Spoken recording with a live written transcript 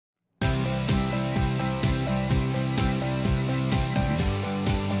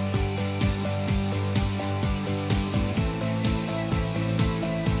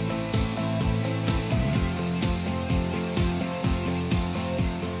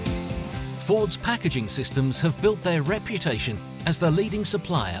Ford's packaging systems have built their reputation as the leading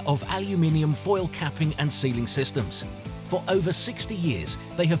supplier of aluminium foil capping and sealing systems. For over 60 years,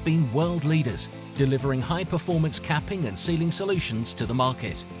 they have been world leaders, delivering high-performance capping and sealing solutions to the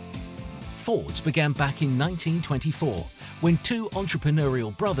market. Ford's began back in 1924, when two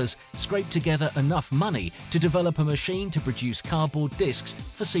entrepreneurial brothers scraped together enough money to develop a machine to produce cardboard discs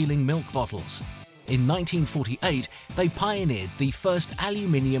for sealing milk bottles. In 1948, they pioneered the first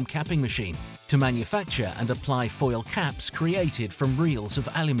aluminium capping machine to manufacture and apply foil caps created from reels of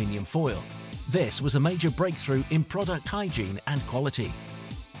aluminium foil. This was a major breakthrough in product hygiene and quality.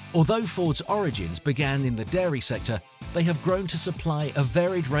 Although Ford's origins began in the dairy sector, they have grown to supply a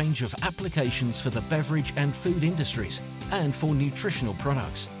varied range of applications for the beverage and food industries and for nutritional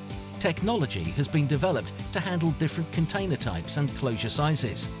products. Technology has been developed to handle different container types and closure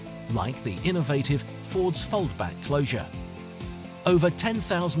sizes, like the innovative Ford's foldback closure. Over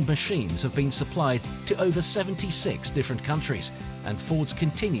 10,000 machines have been supplied to over 76 different countries, and Ford's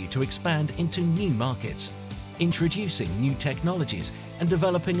continue to expand into new markets, introducing new technologies and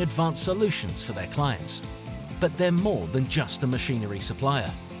developing advanced solutions for their clients. But they're more than just a machinery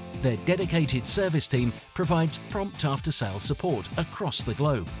supplier. Their dedicated service team provides prompt after-sales support across the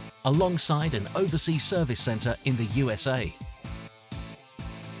globe, alongside an overseas service centre in the USA.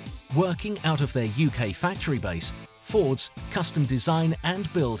 Working out of their UK factory base, Ford's custom design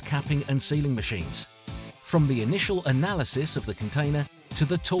and build capping and sealing machines. From the initial analysis of the container to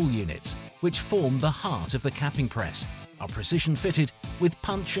the tool units, which form the heart of the capping press, are precision fitted with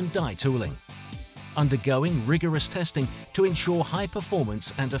punch and die tooling, undergoing rigorous testing to ensure high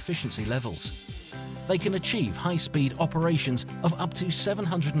performance and efficiency levels. They can achieve high-speed operations of up to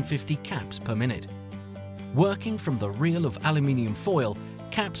 750 caps per minute. Working from the reel of aluminium foil,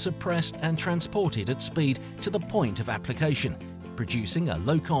 caps are pressed and transported at speed to the point of application, producing a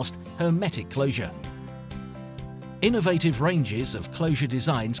low-cost, hermetic closure. Innovative ranges of closure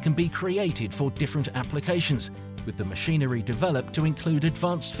designs can be created for different applications, with the machinery developed to include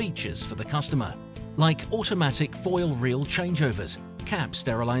advanced features for the customer, like automatic foil reel changeovers, cap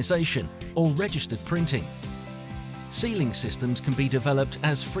sterilization, or registered printing. Sealing systems can be developed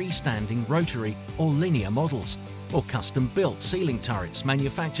as freestanding rotary or linear models, or custom-built sealing turrets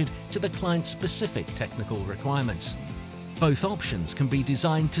manufactured to the client's specific technical requirements. Both options can be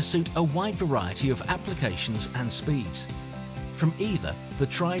designed to suit a wide variety of applications and speeds. From either the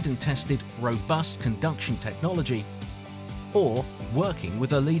tried and tested robust conduction technology, or working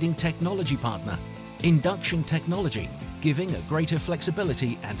with a leading technology partner, induction technology, giving a greater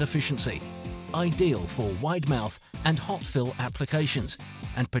flexibility and efficiency, ideal for wide mouth and hot fill applications,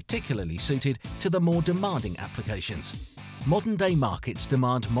 and particularly suited to the more demanding applications. Modern-day markets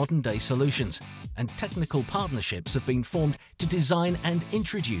demand modern-day solutions, and technical partnerships have been formed to design and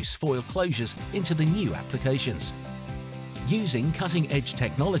introduce foil closures into the new applications. Using cutting-edge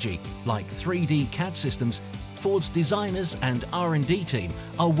technology like 3D CAD systems, Ford's designers and R&D team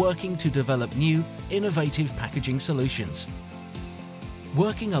are working to develop new, innovative packaging solutions.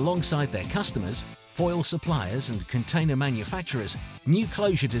 Working alongside their customers, foil suppliers and container manufacturers, new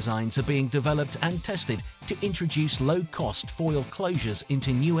closure designs are being developed and tested to introduce low-cost foil closures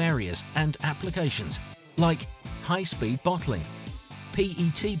into new areas and applications, like high-speed bottling,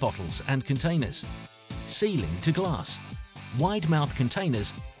 PET bottles and containers, sealing to glass, wide-mouth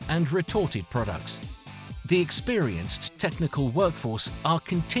containers, and retorted products. The experienced technical workforce are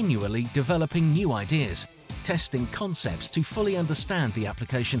continually developing new ideas, testing concepts to fully understand the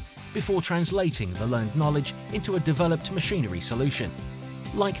application before translating the learned knowledge into a developed machinery solution,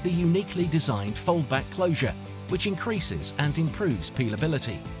 like the uniquely designed foldback closure, which increases and improves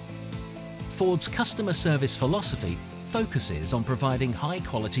peelability. Ford's customer service philosophy focuses on providing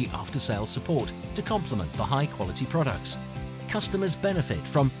high-quality after-sales support to complement the high-quality products. Customers benefit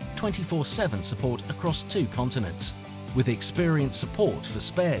from 24/7 support across 2 continents, with experienced support for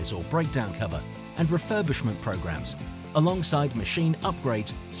spares or breakdown cover and refurbishment programs, alongside machine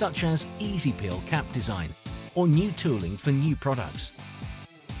upgrades such as Easy Peel cap design or new tooling for new products.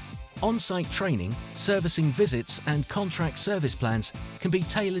 On-site training, servicing visits and contract service plans can be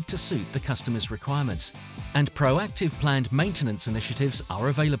tailored to suit the customer's requirements, and proactive planned maintenance initiatives are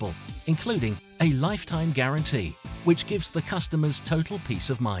available, including a lifetime guarantee, which gives the customers total peace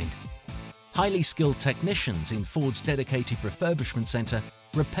of mind. Highly skilled technicians in Ford's dedicated refurbishment centre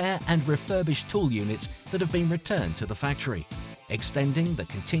repair and refurbish tool units that have been returned to the factory, extending the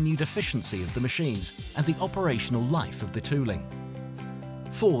continued efficiency of the machines and the operational life of the tooling.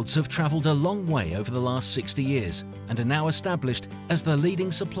 Fords have travelled a long way over the last 60 years and are now established as the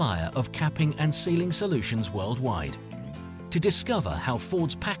leading supplier of capping and sealing solutions worldwide. To discover how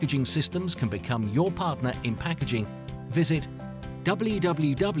Ford's packaging systems can become your partner in packaging, visit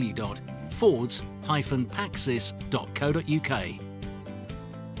www.fords-paxis.co.uk.